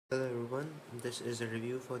everyone, this is a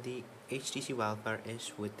review for the HTC Wildfire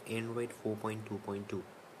S with Android 4.2.2.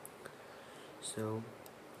 So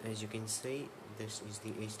as you can see, this is the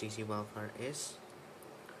HTC Wildfire S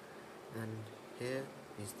and here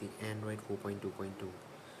is the Android 4.2.2.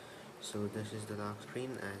 So this is the lock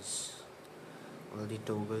screen as all the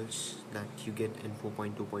toggles that you get in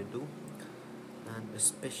 4.2.2 and a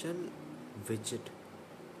special widget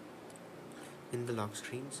in the lock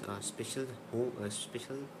screens. Special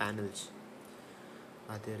panels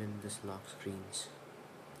are there in this lock screens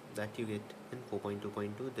that you get in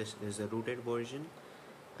 4.2.2. This is a rooted version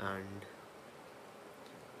and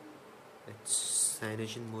it's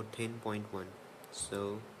CyanogenMode 10.1.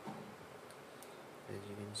 So as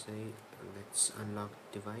you can see, let's unlock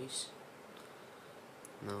the device.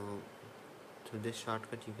 Now to this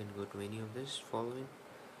shortcut you can go to any of this following.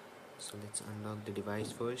 So let's unlock the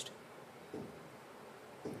device first.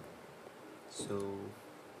 So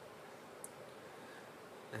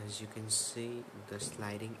as you can see, the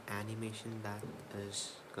sliding animation that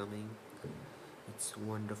is coming, it's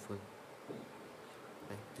wonderful.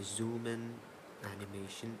 Like the zoom in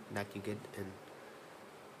animation that you get in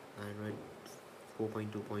Android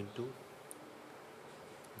 4.2.2.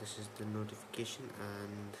 This is the notification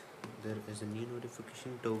and there is a new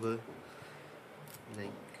notification toggle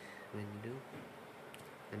like when you do,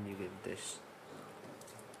 and you get this.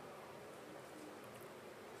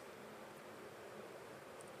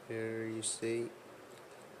 Here you see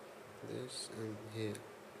this, and here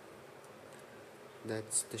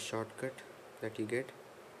that's the shortcut that you get.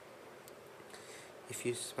 If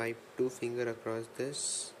you swipe two finger across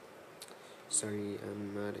this, sorry,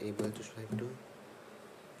 I'm not able to swipe two.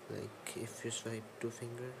 Like if you swipe two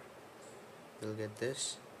finger, you'll get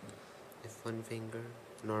this. If one finger,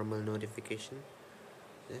 normal notification,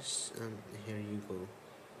 this, and here you go.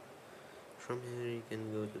 From here you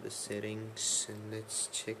can go to the settings and let's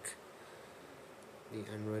check the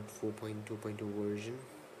Android 4.2.2 version.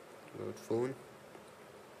 About phone,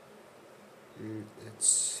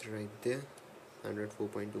 that's right there, Android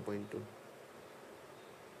 4.2.2.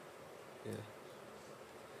 yeah,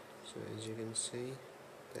 so as you can see,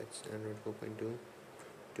 that's Android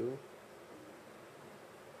 4.2.2.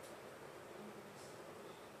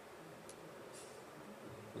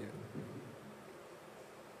 yeah,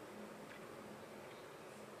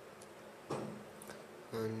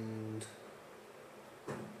 and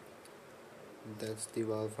that's the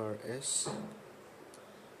Wildfire S.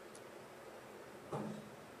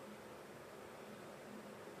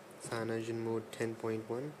 CyanogenMode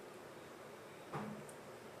 10.1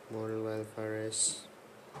 model Wildfire S,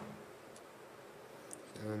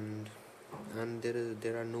 and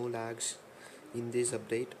there are no lags in this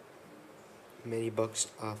update. Many bugs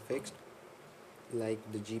are fixed, like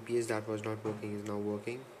the GPS that was not working is now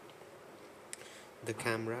working. The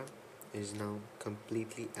camera is now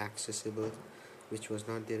completely accessible, which was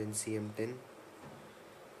not there in cm10.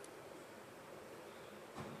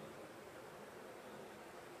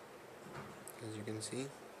 As you can see,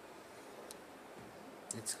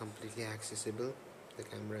 it's completely accessible. The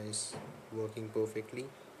camera is working perfectly,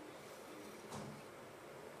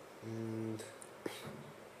 and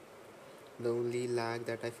the only lag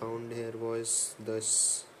that I found here was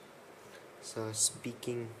this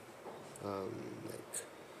speaking, like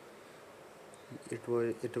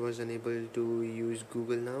it was unable to use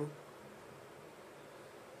Google now.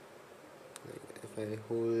 Like if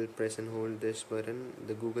I press and hold this button,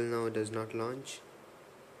 the Google now does not launch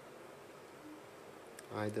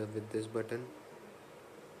either. With this button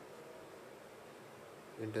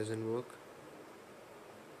it doesn't work.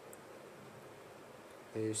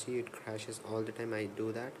 You see, it crashes all the time. I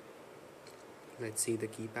do that. Let's see the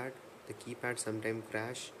keypad sometimes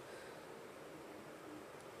crash,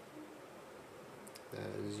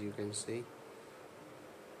 as you can see.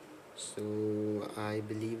 So I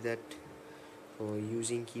believe that for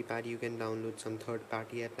using keypad you can download some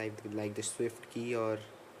third-party app like the Swift key or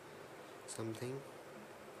something.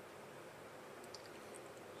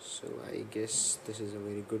 So I guess this is a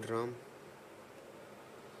very good ROM,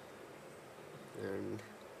 and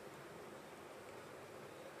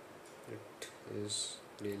it is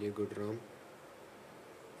really a good ROM.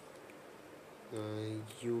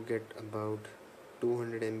 You get about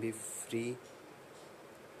 200 MB free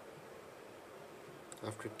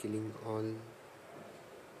after killing all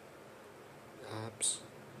apps.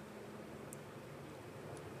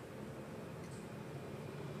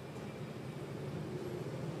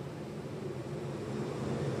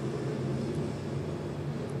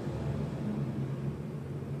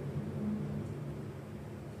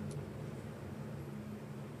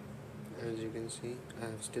 As you you can see I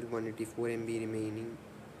have still 184 MB remaining,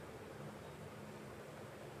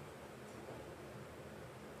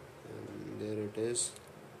 and there it is,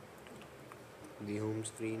 the home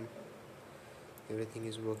screen. Everything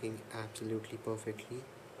is working absolutely perfectly.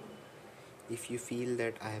 If you feel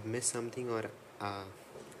that I have missed something, or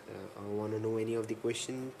want to know any of the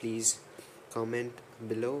question, please comment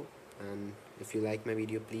below, and if you like my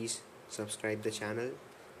video, please subscribe the channel,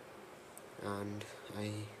 and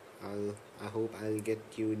I hope I'll get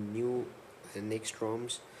you new next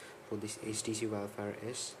ROMs for this HTC Wildfire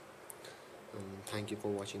S. Thank you for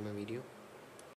watching my video.